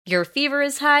Your fever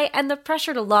is high, and the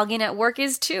pressure to log in at work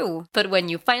is too. But when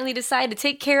you finally decide to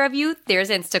take care of you, there's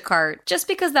Instacart. Just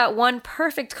because that one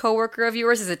perfect coworker of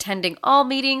yours is attending all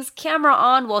meetings, camera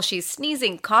on while she's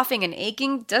sneezing, coughing, and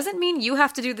aching, doesn't mean you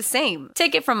have to do the same.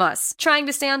 Take it from us. Trying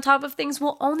to stay on top of things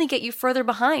will only get you further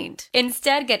behind.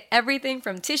 Instead, get everything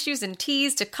from tissues and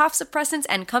teas to cough suppressants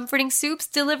and comforting soups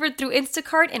delivered through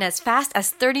Instacart in as fast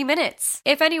as 30 minutes.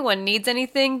 If anyone needs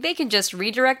anything, they can just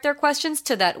redirect their questions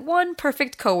to that one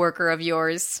perfect coworker of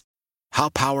yours. How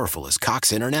powerful is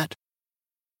Cox Internet?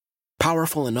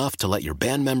 Powerful enough to let your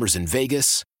band members in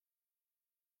Vegas,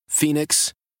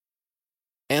 Phoenix,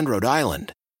 and Rhode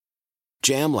Island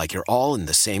jam like you're all in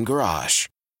the same garage.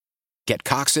 Get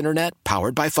Cox Internet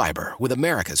powered by fiber with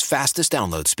America's fastest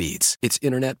download speeds. It's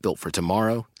internet built for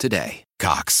tomorrow, today.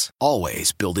 Cox,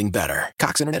 always building better.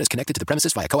 Cox Internet is connected to the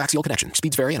premises via coaxial connection.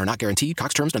 Speeds vary and are not guaranteed.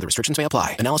 Cox terms and other restrictions may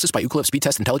apply. Analysis by Ookla Speed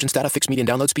Test Intelligence Data. Fixed median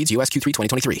download speeds. US Q3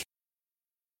 2023.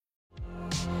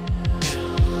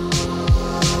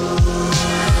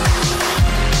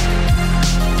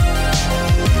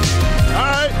 All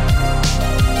right.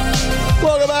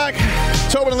 Welcome back.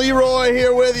 Tobin and Leroy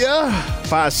here with you.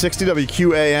 560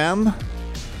 WQAM.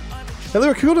 Hey,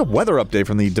 Leroy, can we go to a weather update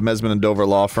from the Demesman and Dover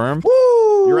Law Firm?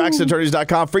 Woo!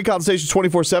 YourAccidentAttorneys.com. Free consultations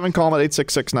 24/7. Call them at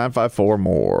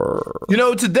 866-954-MORE. You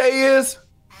know what today is?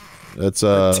 It's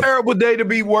a terrible day to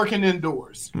be working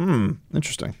indoors.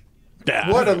 Interesting. Yeah,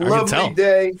 what a lovely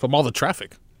day. From all the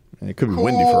traffic. It could be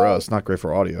windy for us. Not great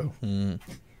for audio.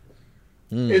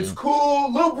 It's cool,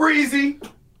 a little breezy.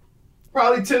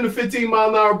 Probably 10 to 15 mile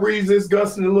an hour breezes,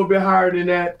 gusting a little bit higher than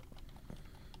that.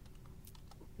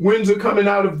 Winds are coming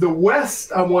out of the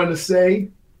west, I want to say.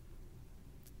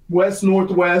 West,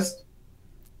 northwest.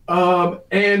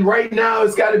 And right now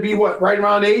it's got to be, what, right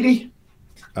around 80?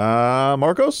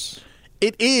 Marcos?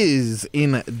 It is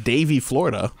in Davie,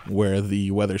 Florida, where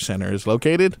the weather center is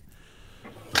located.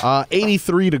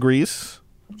 83 degrees.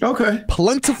 Okay.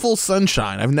 Plentiful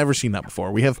sunshine. I've never seen that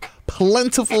before. We have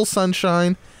plentiful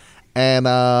sunshine. And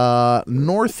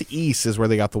northeast is where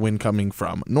they got the wind coming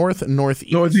from. Northeast.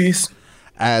 Northeast.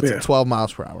 At 12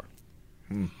 miles per hour.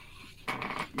 All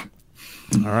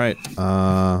right.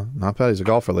 Not bad. He's a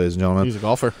golfer, ladies and gentlemen. He's a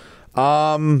golfer.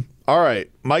 All right.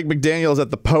 Mike McDaniel is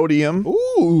at the podium.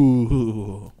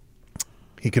 Ooh.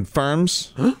 He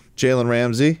confirms Jalen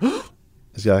Ramsey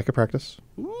is back at practice.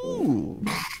 Ooh.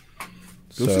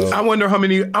 So, I wonder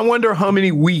how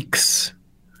many weeks.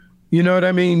 You know what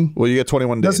I mean? Well, you get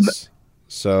 21 days.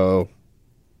 So.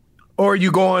 Or are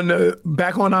you going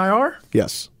back on IR?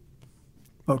 Yes.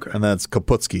 Okay. And that's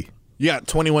Kaputski. You got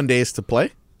 21 days to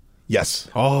play? Yes.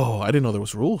 Oh, I didn't know there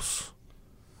was rules.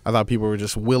 I thought people were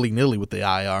just willy-nilly with the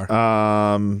IR.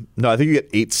 No, I think you get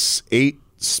eight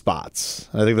spots.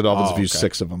 I think the Dolphins have used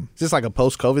 6 of them. Is this like a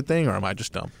post-COVID thing, or am I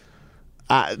just dumb?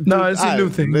 No, it's a new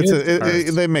thing.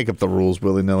 They make up the rules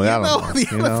willy-nilly. I don't know. The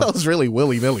NFL's really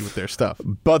willy-nilly with their stuff.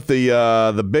 But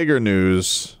the bigger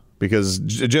news, because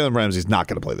Jalen Ramsey's not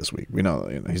going to play this week. We know,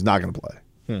 he's not going to play.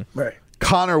 Right.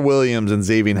 Connor Williams and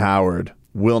Xavien Howard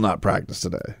will not practice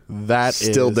today. That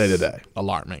still is day-to-day.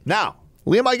 Alarming. Now,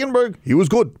 Liam Eichenberg, he was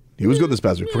good. He was good this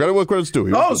past week. Forgot what credits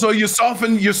due. So you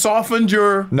softened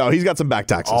your... No, he's got some back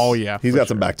taxes. Oh, yeah. He's got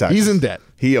some back taxes. He's in debt.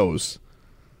 He owes.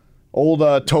 Old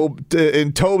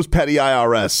Tobe's petty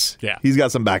IRS. Yeah. He's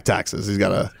got some back taxes. He's got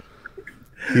to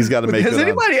make. Has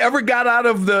anybody ever got out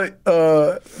of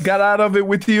it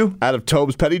with you? Out of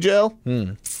Tobe's petty jail?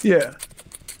 Yeah.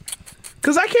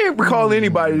 Because I can't recall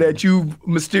anybody that you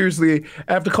mysteriously,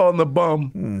 after calling the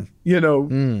bum, I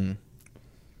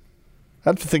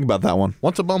have to think about that one.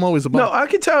 Once a bum, always a bum. No, I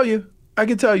can tell you.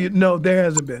 No, there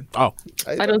hasn't been. Oh.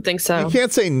 I don't think so. You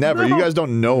can't say never. No. You guys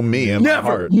don't know me in my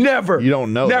heart. Never. You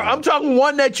don't know that. I'm talking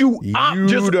one that you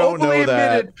just don't openly know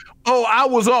that. admitted, oh, I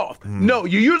was off. No,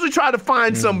 you usually try to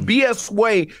find some BS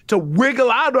way to wiggle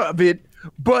out of it,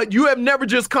 but you have never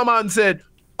just come out and said,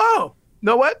 oh,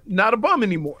 know what? Not a bum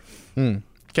anymore.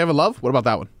 Kevin Love? What about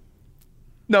that one?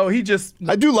 No, he just...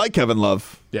 I do like Kevin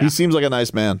Love. Yeah. He seems like a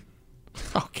nice man.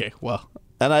 Okay, well...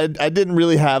 And I didn't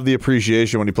really have the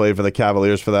appreciation when he played for the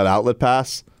Cavaliers for that outlet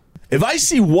pass. If I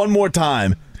see one more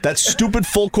time that stupid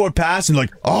full court pass and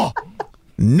like, oh,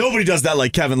 nobody does that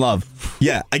like Kevin Love.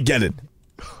 Yeah, I get it.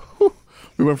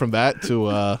 We went from that to...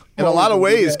 in a lot of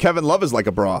ways, Kevin Love is like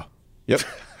a bra. Yep.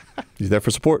 He's there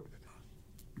for support.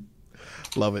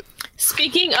 Love it.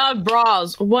 Speaking of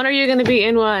bras, when are you going to be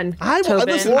in one?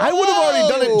 Listen, I would have already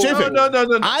done it, Jalen. No.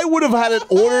 I would have had it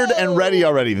ordered and ready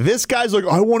already. This guy's like,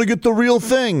 I want to get the real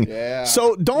thing. Yeah.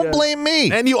 So don't blame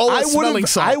me. And you owe us smelling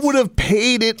salts. I would have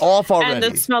paid it off already.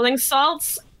 And the smelling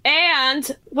salts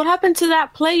And what happened to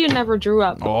that play you never drew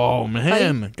up? Oh,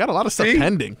 man. Got a lot of stuff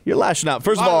pending. You're lashing out.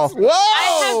 First of all,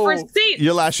 I have receipts.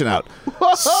 you're lashing out.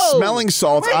 Smelling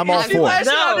salts, I'm all She's for.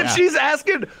 lashing out if she's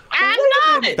asking. I'm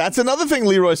not. That's another thing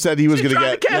Leroy said he was going to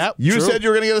trying get. to catch- Yep, You true. said you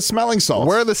were going to get a smelling salt.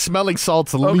 Where are the smelling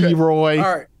salts, Okay. Leroy?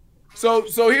 All right. So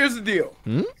here's the deal.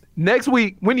 Next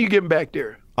week, when are you getting back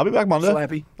there? I'll be back Monday.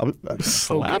 Slappy. I'll be back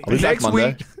Next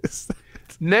Monday.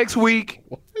 Next week,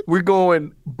 we're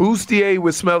going bustier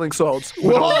with smelling salts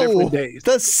with all different days.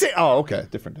 Okay.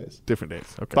 Different days. Different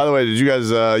days. Okay. By the way, did you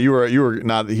guys? You were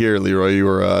not here, Leroy. You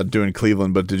were doing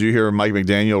Cleveland, but did you hear Mike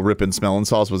McDaniel ripping smelling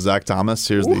salts with Zach Thomas?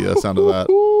 Here's the sound of that.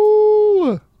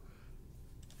 Ooh.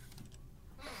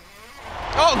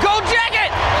 Oh, go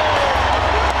Jacket!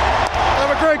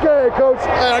 Have a great day, Coach.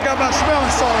 Hey, I got my smelling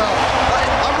salt out.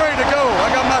 I'm ready to go. I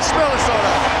got my smelling salt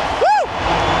out.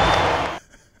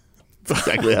 That's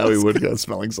exactly how he would go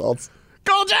smelling salts.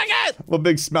 Go Jacket! I'm a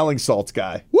big smelling salts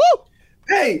guy. Woo!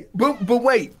 Hey, but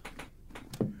wait.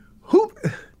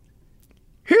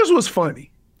 Here's what's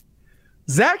funny.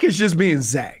 Zach is just being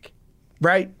Zach,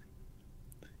 right?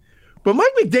 But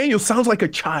Mike McDaniel sounds like a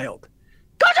child.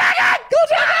 Go Jacket! Go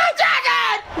Jacket!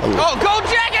 Jacket! Oh, go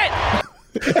Jacket!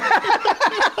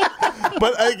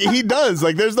 But he does.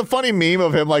 Like, there's the funny meme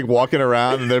of him like walking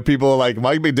around, and there are people like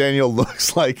Mike McDaniel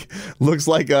looks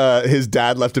like his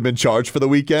dad left him in charge for the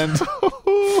weekend.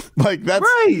 Like that's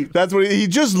Right. That's what he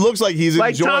just looks like. He's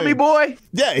Like enjoying. Tommy Boy.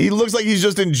 Yeah, he looks like he's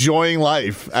just enjoying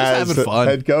life as having fun.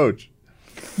 head coach.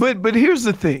 But here's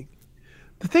the thing.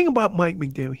 The thing about Mike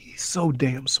McDaniel, he's so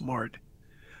damn smart.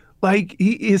 Like,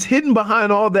 he is hidden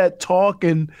behind all that talk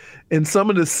and some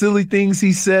of the silly things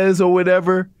he says or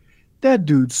whatever. That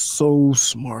dude's so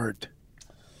smart.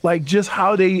 Like, just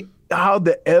how the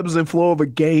ebbs and flow of a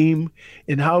game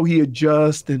and how he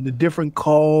adjusts and the different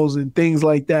calls and things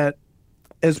like that.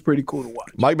 It's pretty cool to watch.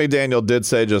 Mike McDaniel did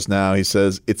say just now, he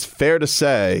says, it's fair to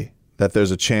say that there's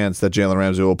a chance that Jalen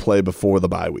Ramsey will play before the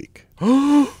bye week.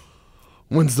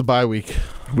 When's the bye week?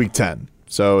 Week 10.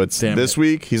 So it's Damn this it.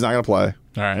 week, he's not going to play.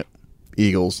 All right.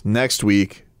 Eagles. Next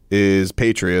week is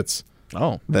Patriots,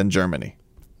 Oh. then Germany.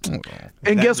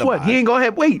 And guess what? He ain't gonna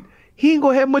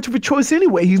have much of a choice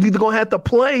anyway. He's either gonna have to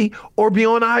play or be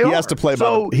on IR. He has to play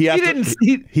So he has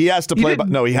to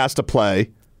play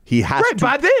He has right to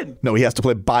by then. No, he has to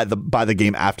play by the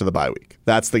game after the bye week.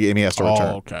 That's the game he has to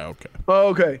return. Oh, okay.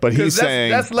 Okay, But he's 'Cause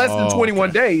that's less than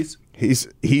 21 days. He's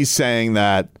saying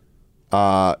that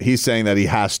he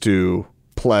has to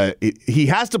play. He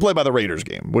has to play by the Raiders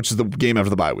game, which is the game after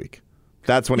the bye week.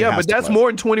 That's when. Yeah, he has but to that's play. more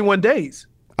than 21 days.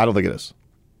 I don't think it is.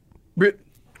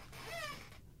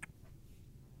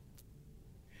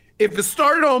 If it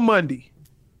started on Monday,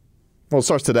 Well, it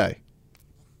starts today.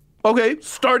 okay,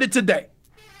 started today.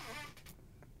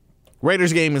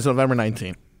 Raiders game is November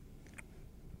 19th.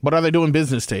 But are they doing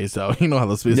business days, though? You know how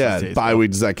those business Yeah, days bye go.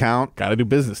 week. Does that count? Got to do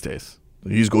business days.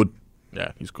 He's good.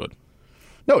 Yeah, he's good.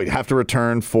 No, he'd have to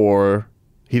return for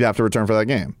that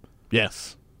game.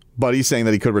 Yes. But he's saying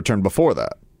that he could return before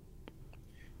that.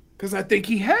 Because I think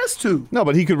he has to. No,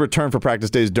 but he could return for practice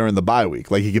days during the bye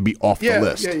week. Like he could be off the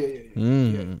list.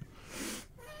 Yeah.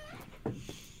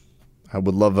 I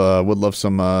would love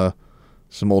some old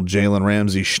Jalen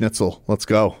Ramsey schnitzel. Let's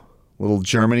go. Little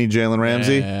Germany Jalen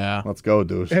Ramsey. Yeah. Let's go,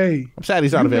 dude. Hey, I'm sad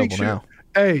he's not you make available sure- now.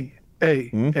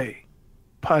 Hey,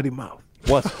 potty mouth.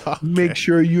 What? Make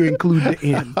sure you include the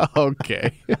N.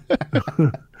 Okay.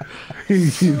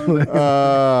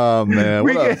 Oh man.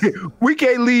 We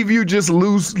can't leave you just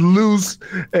loose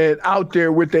and out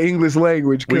there with the English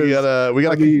language. We got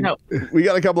No.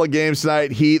 a couple of games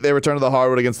tonight. Heat, they return to the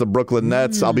hardwood against the Brooklyn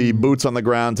Nets. I'll be boots on the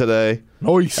ground today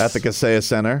Nice. at the Kaseya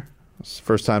Center. It's the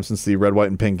first time since the red, white,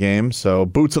 and pink game. So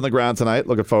boots on the ground tonight.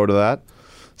 Looking forward to that.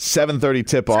 7:30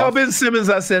 tip Tell off. Ben Simmons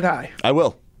I said hi. I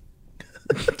will.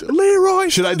 Leroy.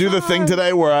 Should I do the thing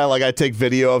today where I take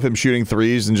video of him shooting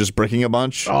threes and just bricking a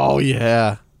bunch? Oh,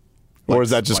 yeah. Or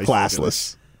is that just Spice it.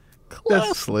 classless?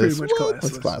 That's pretty Classless. much What?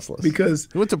 That's classless. classless. Because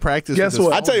He went to practice. Guess with his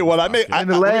what? I tell you what, I made in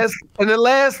the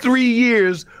last 3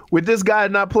 years, with this guy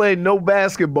not playing no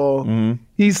basketball,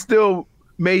 he's still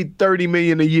made $30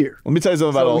 million a year. Let me tell you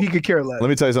something about So old. he could care less. Let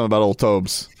me tell you something about old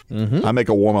Tobes. I make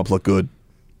a warm up look good.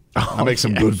 I make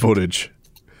some good footage.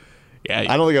 Yeah.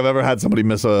 I don't think I've ever had somebody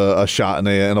miss a shot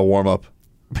in a warm up.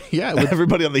 Yeah. What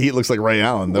Everybody on the Heat looks like Ray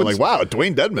Allen. They're like, wow,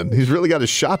 Dwayne Dedman. He's really got his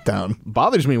shot down.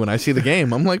 bothers me when I see the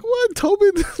game. I'm like, what?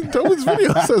 Tobin's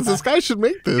video says this guy should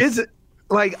make this. It's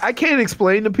like I can't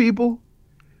explain to people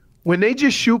when they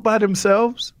just shoot by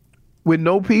themselves with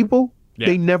no people, Yeah.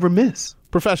 they never miss.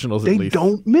 Professionals, at They least.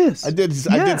 don't miss. I did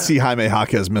see Jaime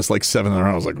Jaquez miss like 7 in a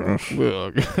row. I was like, Ugh.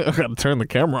 I got to turn the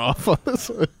camera off on this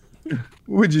one.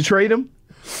 Would you trade him?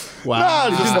 Wow.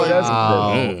 No, just like, Let's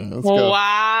go.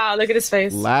 Wow, look at his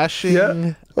face. Lashing.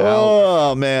 Yeah.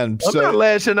 oh man. I'm not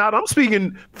lashing out. I'm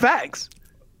speaking facts.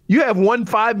 You have 1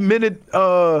 5-minute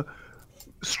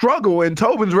struggle, and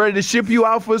Tobin's ready to ship you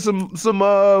out for some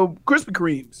Krispy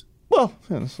Kremes. Well,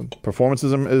 performance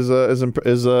is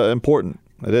important.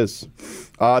 It is.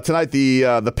 Tonight,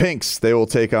 the Pinks, they will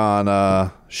take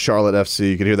on Charlotte FC.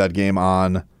 You can hear that game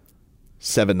on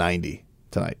 790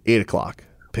 tonight, 8 o'clock.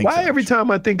 Why every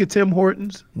time I think of Tim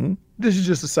Hortons, this is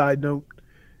just a side note,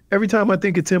 every time I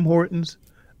think of Tim Hortons,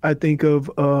 I think of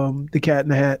the Cat in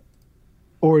the Hat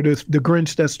or the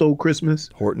Grinch that stole Christmas.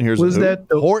 Horton Hears Was a Who? that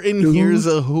the, Horton the Hears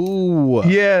a Who.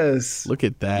 Yes. Look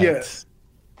at that. Yes.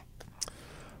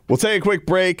 We'll take a quick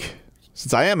break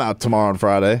since I am out tomorrow and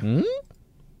Friday.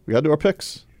 We got to do our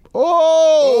picks.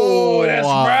 Oh, that's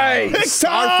right. Pick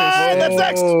time! That's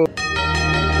next.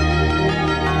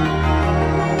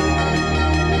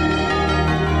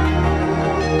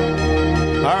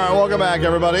 All right, welcome back,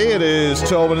 everybody. It is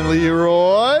Tobin and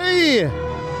Leroy.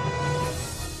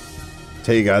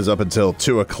 Take you guys up until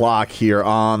 2 o'clock here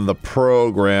on the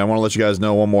program. I want to let you guys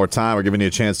know one more time. We're giving you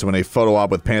a chance to win a photo op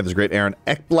with Panthers great Aaron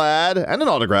Ekblad and an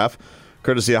autograph,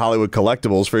 courtesy of Hollywood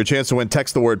Collectibles. For your chance to win,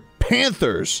 text the word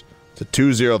Panthers to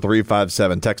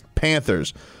 20357. Text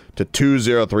Panthers to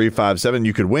 20357.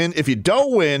 You could win. If you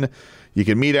don't win, you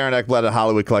can meet Aaron Ekblad at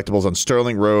Hollywood Collectibles on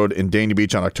Sterling Road in Dania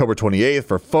Beach on October 28th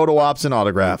for photo ops and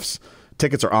autographs.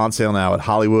 Tickets are on sale now at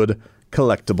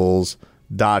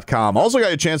HollywoodCollectibles.com. Also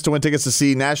got a chance to win tickets to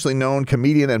see nationally known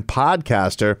comedian and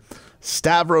podcaster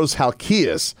Stavros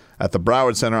Halkias at the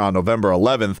Broward Center on November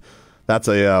 11th. That's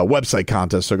a website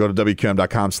contest, so go to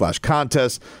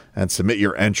WQM.com/contest and submit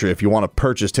your entry. If you want to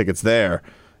purchase tickets there,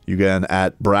 you can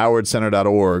at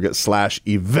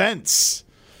browardcenter.org/events.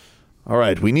 All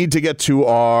right, we need to get to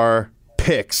our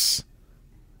picks.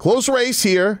 Close race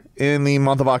here in the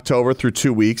month of October through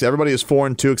 2 weeks. Everybody is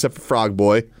 4-2 except for Frog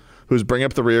Boy, who's bringing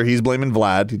up the rear. He's blaming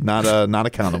Vlad. Not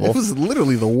accountable. It was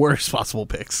literally the worst possible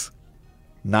picks.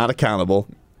 Not accountable.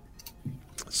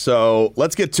 So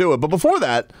let's get to it. But before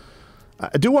that,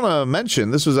 I do want to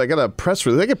mention I got a press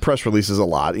release. I get press releases a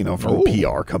lot, from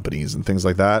PR companies and things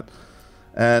like that.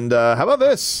 And how about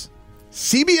this?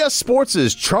 CBS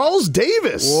Sports' Charles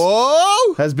Davis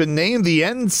has been named the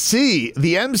MC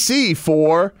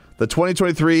for the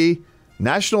 2023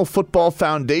 National Football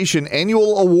Foundation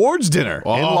Annual Awards Dinner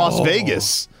in Las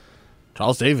Vegas.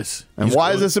 Charles Davis. And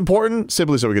why is this important?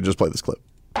 Simply so we can just play this clip.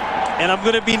 And I'm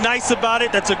going to be nice about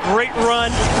it. That's a great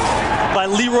run by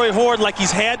Leroy Horde like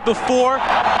he's had before.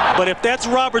 But if that's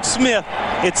Robert Smith,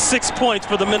 it's 6 points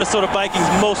for the Minnesota Vikings,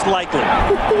 most likely.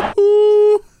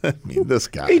 I mean, this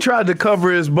guy. He tried to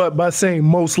cover his butt by saying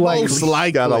most likely. Most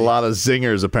likely. Got a lot of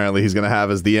zingers, apparently, he's going to have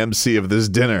as the MC of this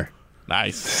dinner.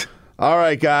 Nice. All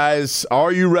right, guys.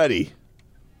 Are you ready?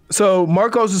 So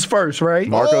Marcos is first, right?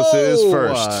 Marcos is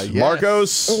first. Yes.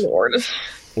 Marcos, Lord.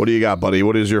 what do you got, buddy?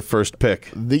 What is your first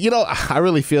pick? I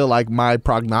really feel like my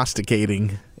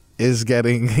prognosticating is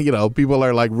getting, people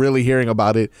are like really hearing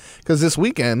about it. Because this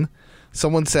weekend,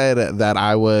 someone said that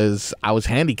I was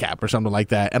handicapped or something like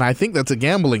that. And I think that's a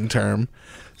gambling term.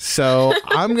 So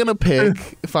I'm going to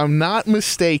pick, if I'm not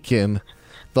mistaken,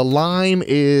 the line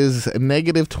is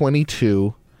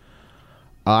 -22.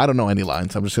 I don't know any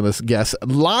lines. I'm just going to guess.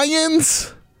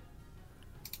 Lions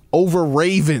over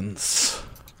Ravens.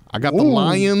 I got the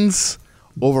Lions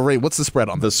over Ravens. What's the spread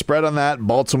on that? The spread on that,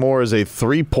 Baltimore is a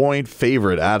 3-point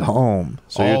favorite at home.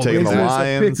 So you're taking the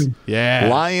Lions. Yeah.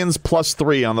 Lions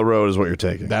 +3 on the road is what you're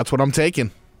taking. That's what I'm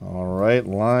taking. All right,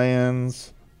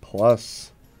 Lions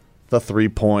plus the 3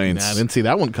 points. I didn't see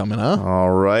that one coming, huh?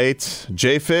 All right.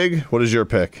 J-Fig, what is your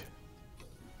pick?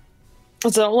 I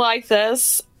don't like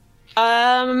this.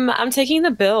 I'm taking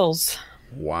the Bills.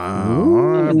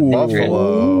 Wow.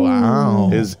 Buffalo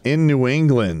is in New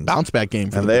England. Bounce back game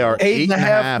for and they are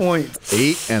 8.5 points.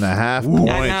 8.5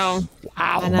 points. I know.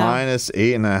 Wow.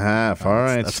 -8.5. All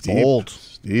right. That's bold.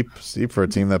 Steep for a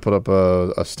team that put up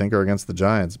a stinker against the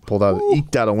Giants.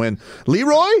 Eked out a win.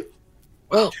 Leroy?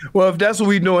 Well, if that's what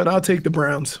we're doing, I'll take the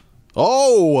Browns.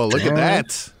 Oh, look at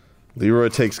that. Leroy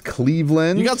takes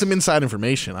Cleveland. You got some inside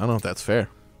information. I don't know if that's fair.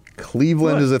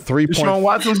 Cleveland is a 3-point. Deshaun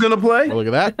Watson's going to play? Well, look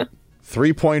at that.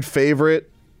 3-point favorite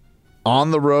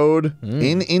on the road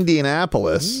in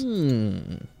Indianapolis. All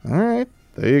right.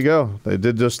 There you go. They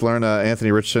did just learn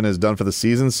Anthony Richardson is done for the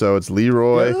season, so it's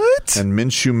Leroy and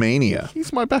Minshew Mania.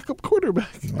 He's my backup quarterback.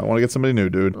 I want to get somebody new,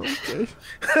 dude. Okay.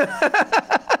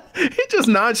 He just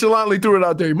nonchalantly threw it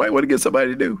out there. You might want to get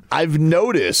somebody new. I've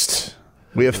noticed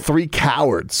we have 3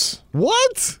 cowards.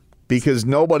 What? Because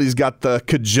nobody's got the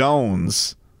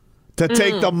cajones to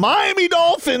take the Miami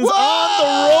Dolphins on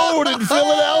the road in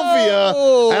Philadelphia,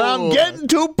 and I'm getting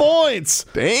 2 points.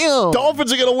 Damn.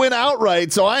 Dolphins are going to win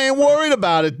outright, so I ain't worried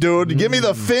about it, dude. Give me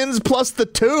the Fins plus the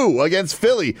 2 against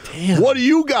Philly. Damn. What do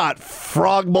you got,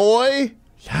 Frog Boy?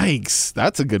 Yikes.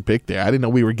 That's a good pick there. I didn't know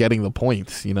we were getting the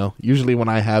points, you know. Usually when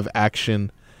I have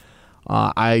action,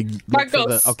 I look for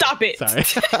Marco, stop it.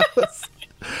 Sorry.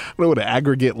 I don't know what an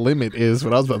aggregate limit is,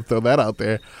 but I was about to throw that out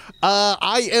there.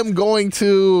 I am going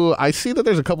to... I see that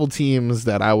there's a couple teams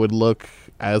that I would look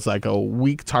as like a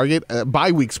week target.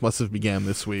 Bye weeks must have began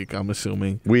this week, I'm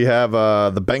assuming. We have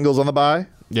the Bengals on the bye.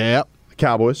 Yeah. The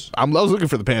Cowboys. I was looking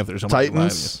for the Panthers.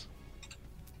 Titans.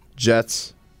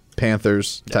 Jets.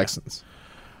 Panthers. Texans.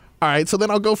 All right, so then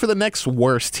I'll go for the next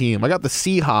worst team. I got the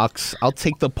Seahawks. I'll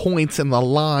take the points and the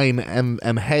line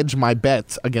and hedge my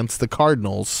bet against the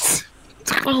Cardinals.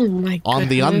 Oh my god. On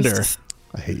the under.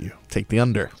 I hate you. Take the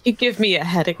under. You give me a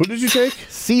headache. Who did you take?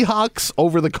 Seahawks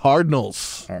over the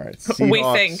Cardinals. All right. We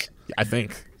think. I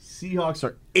think. Seahawks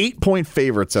are 8-point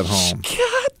favorites at home.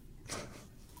 God.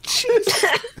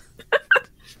 Jeez.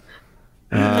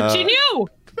 But you knew.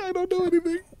 I don't know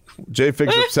anything. Jay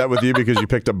Fig's upset with you because you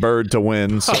picked a bird to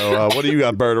win. So what do you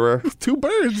got, Birderer? 2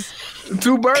 birds.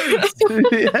 2 birds.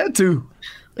 He had to.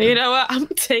 You know what? I'm going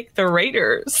to take the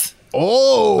Raiders.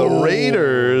 Oh. The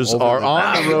Raiders are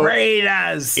on the road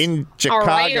Raiders in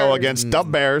Chicago against the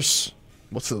Bears.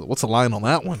 What's the line on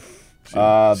that one?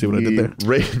 See what I did there?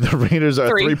 The Raiders are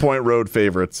 3-point road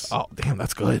favorites. Oh, damn,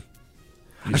 that's good.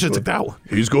 I should have took that one.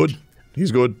 He's good.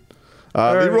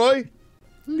 Leroy?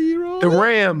 The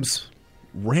Rams.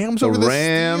 Rams The over the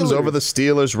Rams Steelers. over the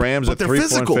Steelers. Rams But are they're 3-point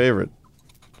physical. favorite.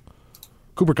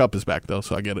 Cooper Kupp is back, though,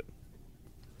 so I get it.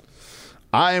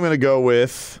 I am going to go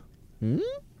with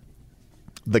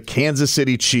the Kansas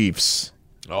City Chiefs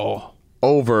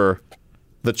over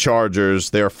the Chargers.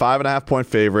 They are 5.5-point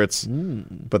favorites,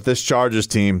 but this Chargers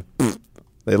team,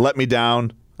 they let me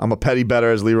down. I'm a petty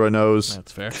bettor, as Leroy knows.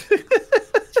 That's fair.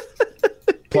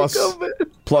 Plus,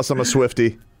 I'm a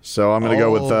Swiftie, so I'm going to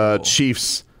go with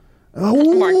Chiefs.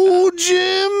 Oh,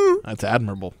 Jim! That's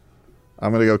admirable.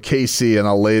 I'm going to go KC, and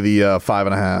I'll lay the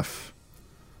 5.5.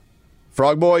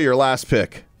 Frog Boy, your last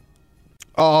pick.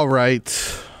 All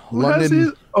right.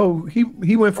 London.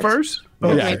 He went first?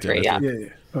 Oh, Yeah, I Three, did. yeah.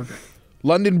 Okay.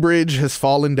 London Bridge has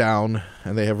fallen down,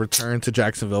 and they have returned to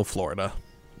Jacksonville, Florida.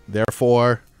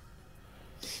 Therefore,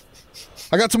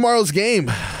 I got tomorrow's game.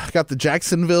 I got the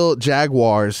Jacksonville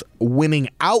Jaguars winning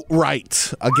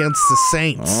outright against the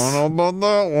Saints. I don't know about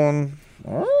that one.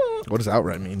 What does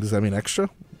outright mean? Does that mean extra?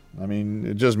 I mean,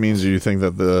 it just means you think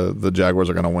that the Jaguars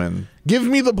are going to win. Give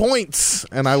me the points,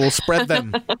 and I will spread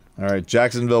them. All right,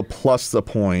 Jacksonville plus the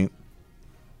point.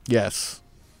 Yes.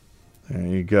 There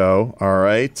you go. All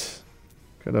right.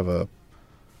 Could have a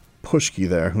pushki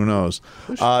there. Who knows?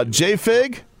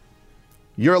 J-Fig,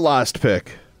 your last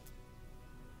pick.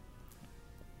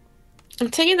 I'm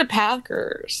taking the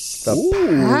Packers. The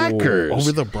Packers.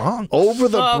 Over the Broncos. Over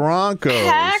the Broncos.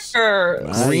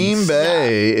 Packers. Green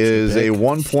Bay is a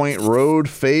 1-point road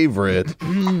favorite,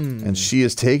 and she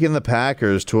is taking the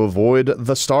Packers to avoid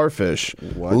the Starfish.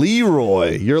 What?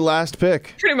 Leroy, your last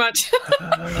pick. Pretty much.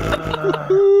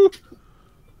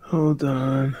 Hold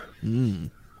on.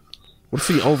 What's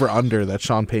the over-under that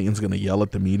Sean Payton's going to yell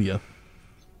at the media?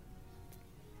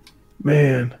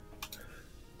 Man.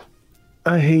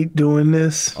 I hate doing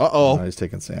this. Uh-oh. He's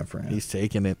taking San Fran. He's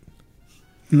taking it.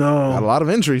 No. Got a lot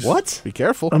of injuries. What? Be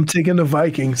careful. I'm taking the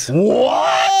Vikings.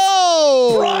 What?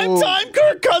 Primetime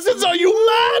Kirk Cousins? Are you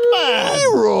mad, man?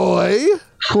 Leroy.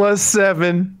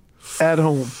 +7 at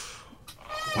home.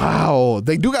 Wow.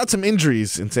 They do got some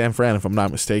injuries in San Fran, if I'm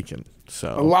not mistaken.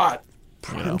 So A lot.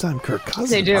 Primetime Kirk Cousins.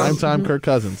 They do. Primetime Kirk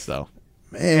Cousins, though.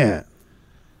 Man.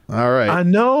 All right. I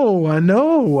know.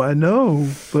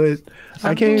 But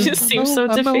I can't. You just seem so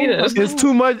defeated. It's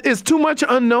too much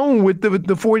unknown with the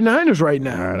 49ers right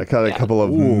now. All right, I got a couple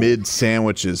of mid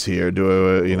sandwiches here.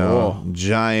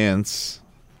 Giants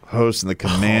hosting the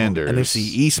Commanders. NFC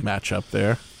East matchup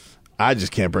there. I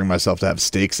just can't bring myself to have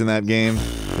stakes in that game.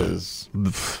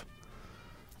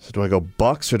 So do I go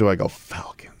Bucks or do I go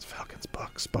Falcons?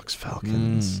 Bucks,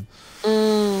 Falcons.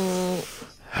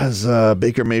 Has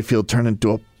Baker Mayfield turned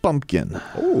into a pumpkin?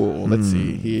 Oh, let's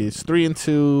see. He's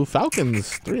 3-2.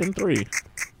 Falcons 3-3.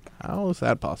 How is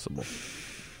that possible?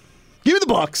 Give me the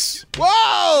Bucks.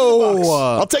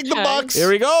 Whoa! I'll take the Bucks. Here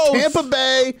we go. Tampa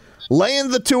Bay laying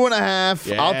the 2.5.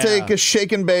 Yeah. I'll take a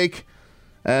shake and bake.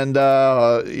 And,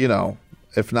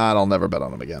 if not, I'll never bet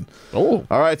on them again. Oh.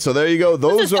 All right, so there you go.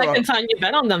 This is the second time you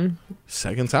bet on them.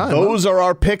 Second time. Those are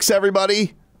our picks,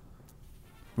 everybody.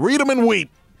 Read them and weep.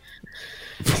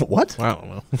 What? I don't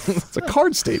know. It's a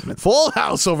card statement. Full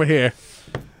house over here.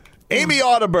 Amy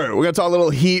Audibert. We're going to talk a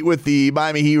little Heat with the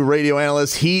Miami Heat radio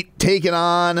analyst. Heat taking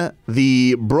on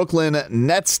the Brooklyn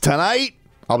Nets tonight.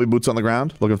 I'll be boots on the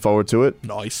ground. Looking forward to it.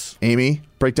 Nice. Amy,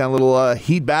 break down a little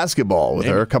Heat basketball with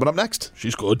her coming up next.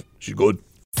 She's good. She's good.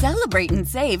 Celebrate and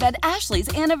save at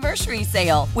Ashley's Anniversary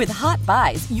Sale. With Hot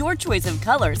Buys, your choice of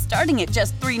colors starting at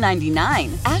just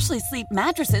 $3.99. Ashley Sleep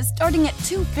mattresses starting at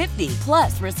 $2.50.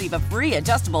 Plus, receive a free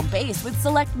adjustable base with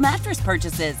select mattress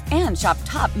purchases. And shop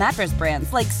top mattress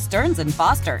brands like Stearns &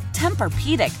 Foster,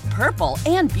 Tempur-Pedic, Purple,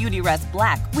 and Beautyrest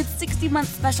Black with 60-month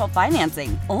special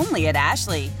financing. Only at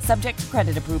Ashley. Subject to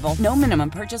credit approval. No minimum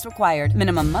purchase required.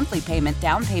 Minimum monthly payment,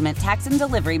 down payment, tax, and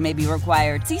delivery may be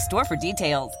required. See store for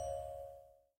details.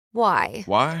 Why?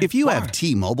 If you have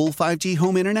T-Mobile 5G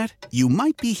home internet, you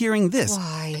might be hearing this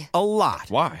a lot.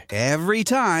 Why? Every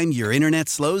time your internet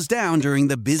slows down during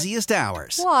the busiest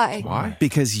hours. Why?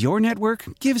 Because your network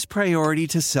gives priority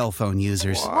to cell phone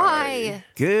users. Why?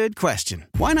 Good question.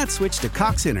 Why not switch to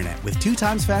Cox Internet with 2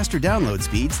 times faster download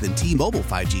speeds than T-Mobile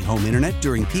 5G home internet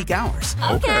during peak hours?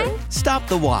 Okay. Stop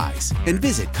the whys and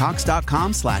visit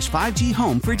cox.com/5G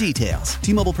home for details.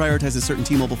 T-Mobile prioritizes certain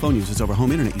T-Mobile phone users over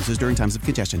home internet users during times of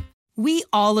congestion. We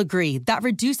all agree that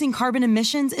reducing carbon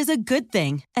emissions is a good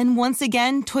thing. And once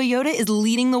again, Toyota is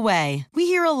leading the way. We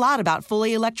hear a lot about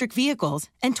fully electric vehicles,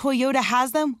 and Toyota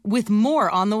has them with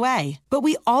more on the way. But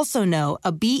we also know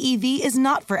a BEV is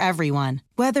not for everyone,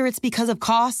 whether it's because of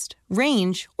cost,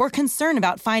 range, or concern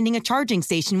about finding a charging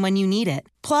station when you need it.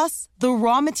 Plus, the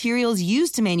raw materials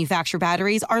used to manufacture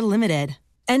batteries are limited.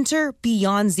 Enter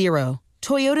Beyond Zero,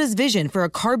 Toyota's vision for a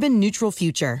carbon-neutral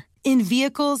future. In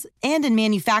vehicles and in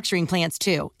manufacturing plants,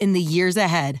 too, in the years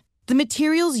ahead. The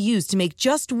materials used to make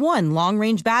just one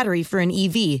long-range battery for an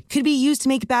EV could be used to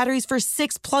make batteries for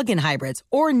 6 plug-in hybrids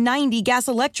or 90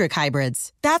 gas-electric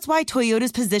hybrids. That's why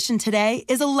Toyota's position today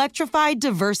is electrified,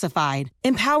 diversified,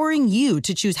 empowering you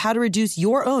to choose how to reduce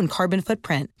your own carbon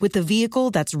footprint with the vehicle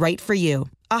that's right for you.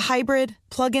 A hybrid,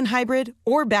 plug-in hybrid,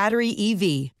 or battery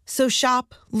EV. So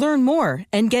shop, learn more,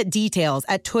 and get details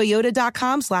at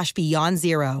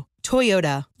toyota.com/beyondzero.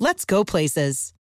 Toyota, let's go places.